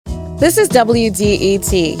This is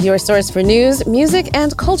WDET, your source for news, music,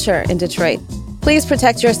 and culture in Detroit. Please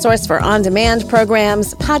protect your source for on-demand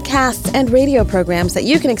programs, podcasts, and radio programs that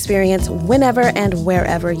you can experience whenever and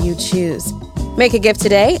wherever you choose. Make a gift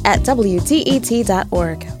today at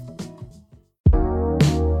WDET.org.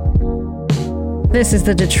 This is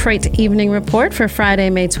the Detroit Evening Report for Friday,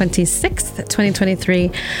 May 26th, 2023.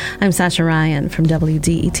 I'm Sasha Ryan from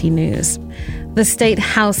WDET News. The State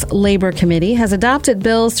House Labor Committee has adopted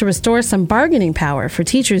bills to restore some bargaining power for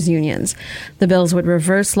teachers' unions. The bills would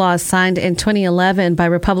reverse laws signed in 2011 by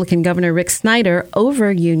Republican Governor Rick Snyder over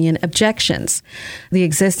union objections. The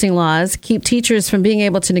existing laws keep teachers from being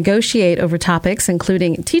able to negotiate over topics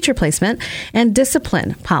including teacher placement and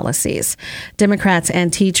discipline policies. Democrats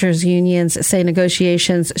and teachers' unions say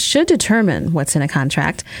negotiations should determine what's in a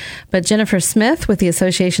contract, but Jennifer Smith with the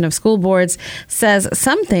Association of School Boards says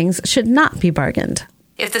some things should not be bargained.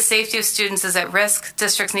 If the safety of students is at risk,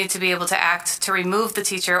 districts need to be able to act to remove the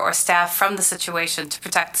teacher or staff from the situation to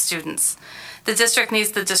protect the students. The district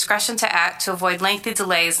needs the discretion to act to avoid lengthy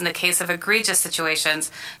delays in the case of egregious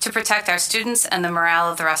situations to protect our students and the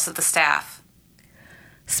morale of the rest of the staff.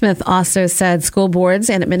 Smith also said school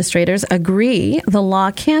boards and administrators agree the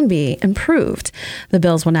law can be improved. The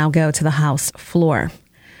bills will now go to the House floor.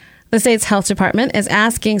 The state's health department is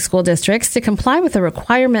asking school districts to comply with the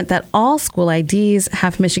requirement that all school IDs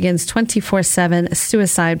have Michigan's 24/7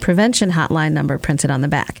 suicide prevention hotline number printed on the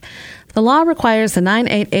back. The law requires the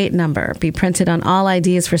 988 number be printed on all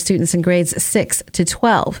IDs for students in grades 6 to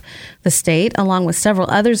 12. The state, along with several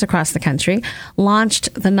others across the country,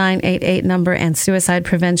 launched the 988 number and suicide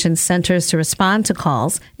prevention centers to respond to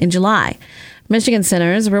calls in July. Michigan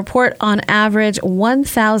centers report on average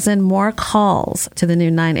 1,000 more calls to the new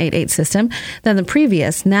 988 system than the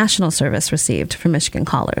previous national service received from Michigan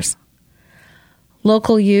callers.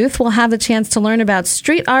 Local youth will have the chance to learn about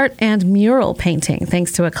street art and mural painting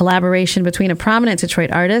thanks to a collaboration between a prominent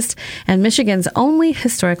Detroit artist and Michigan's only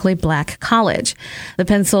historically black college. The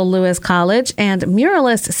Pencil Lewis College and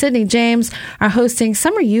muralist Sidney James are hosting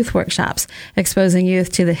summer youth workshops, exposing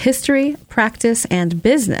youth to the history, practice, and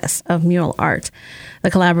business of mural art.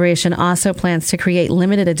 The collaboration also plans to create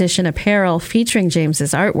limited edition apparel featuring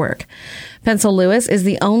James's artwork. Pencil Lewis is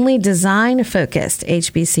the only design-focused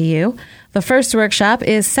HBCU. The first workshop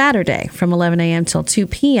is Saturday from 11 a.m. till 2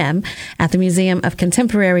 p.m. at the Museum of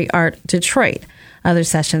Contemporary Art, Detroit. Other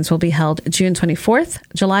sessions will be held June 24th,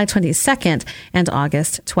 July 22nd, and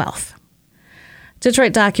August 12th.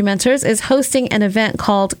 Detroit Documenters is hosting an event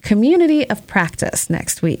called Community of Practice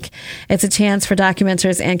next week. It's a chance for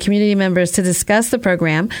documenters and community members to discuss the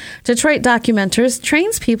program. Detroit Documenters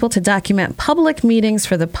trains people to document public meetings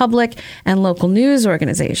for the public and local news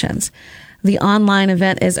organizations. The online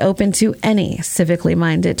event is open to any civically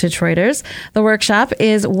minded Detroiters. The workshop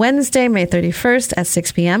is Wednesday, May 31st at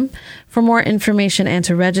 6 p.m. For more information and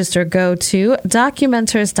to register, go to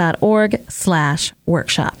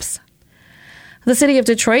documenters.org/workshops. The city of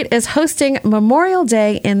Detroit is hosting Memorial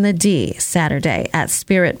Day in the D Saturday at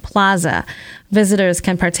Spirit Plaza. Visitors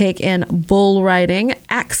can partake in bull riding,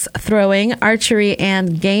 axe throwing, archery,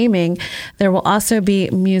 and gaming. There will also be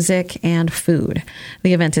music and food.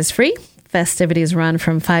 The event is free. Festivities run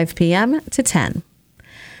from 5 p.m. to 10.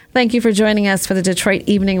 Thank you for joining us for the Detroit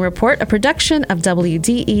Evening Report, a production of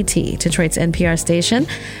WDET, Detroit's NPR station.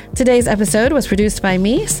 Today's episode was produced by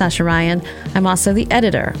me, Sasha Ryan. I'm also the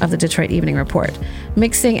editor of the Detroit Evening Report.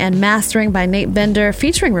 Mixing and mastering by Nate Bender,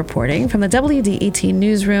 featuring reporting from the WDET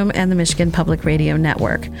Newsroom and the Michigan Public Radio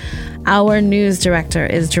Network. Our news director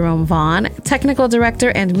is Jerome Vaughn. Technical director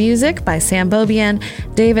and music by Sam Bobian.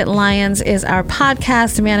 David Lyons is our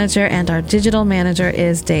podcast manager, and our digital manager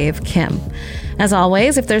is Dave Kim. As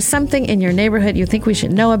always, if there's something in your neighborhood you think we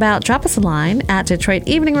should know about, drop us a line at Detroit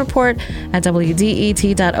Evening Report at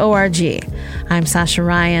WDET.org. I'm Sasha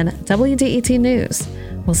Ryan, WDET News.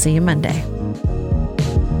 We'll see you Monday.